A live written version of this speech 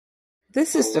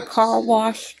This is the car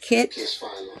wash kit.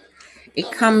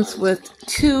 It comes with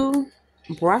 2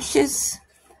 brushes,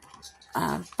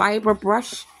 fiber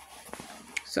brush.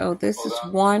 So this is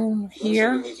one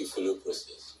here.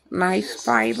 Nice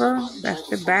fiber. That's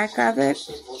the back of it.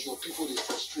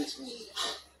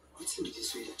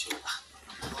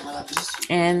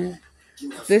 And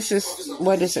this is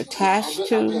what it's attached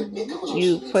to.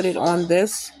 You put it on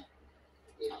this.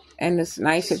 And it's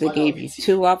nice that they gave you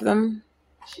 2 of them.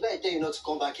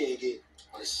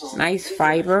 Nice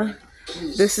fiber.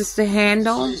 This is the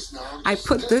handle. I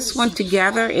put this one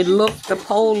together. The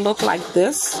pole looked like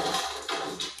this.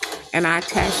 And I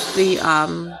attached the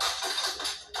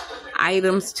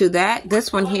items to that.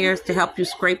 This one here is to help you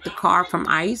scrape the car from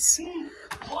ice.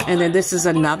 And then this is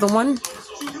another one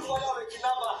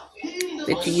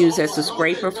that you use as a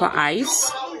scraper for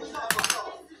ice.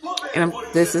 And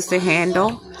this is the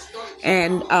handle.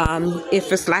 And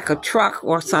if it's like a truck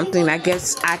or something, I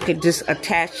guess I could just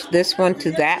attach this one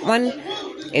to that one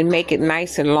and make it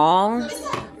nice and long.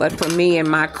 But for me and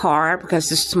my car,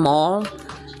 because it's small,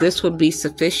 this would be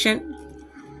sufficient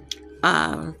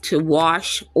to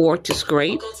wash or to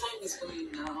scrape.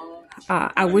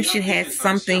 I wish it had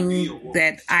something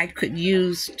that I could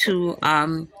use to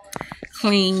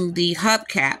clean the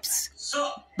hubcaps,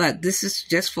 but this is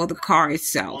just for the car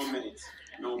itself.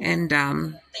 And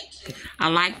I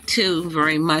like too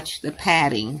very much the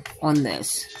padding on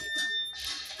this.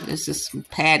 This is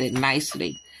padded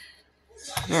nicely,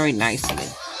 very nicely.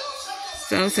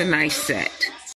 So it's a nice set.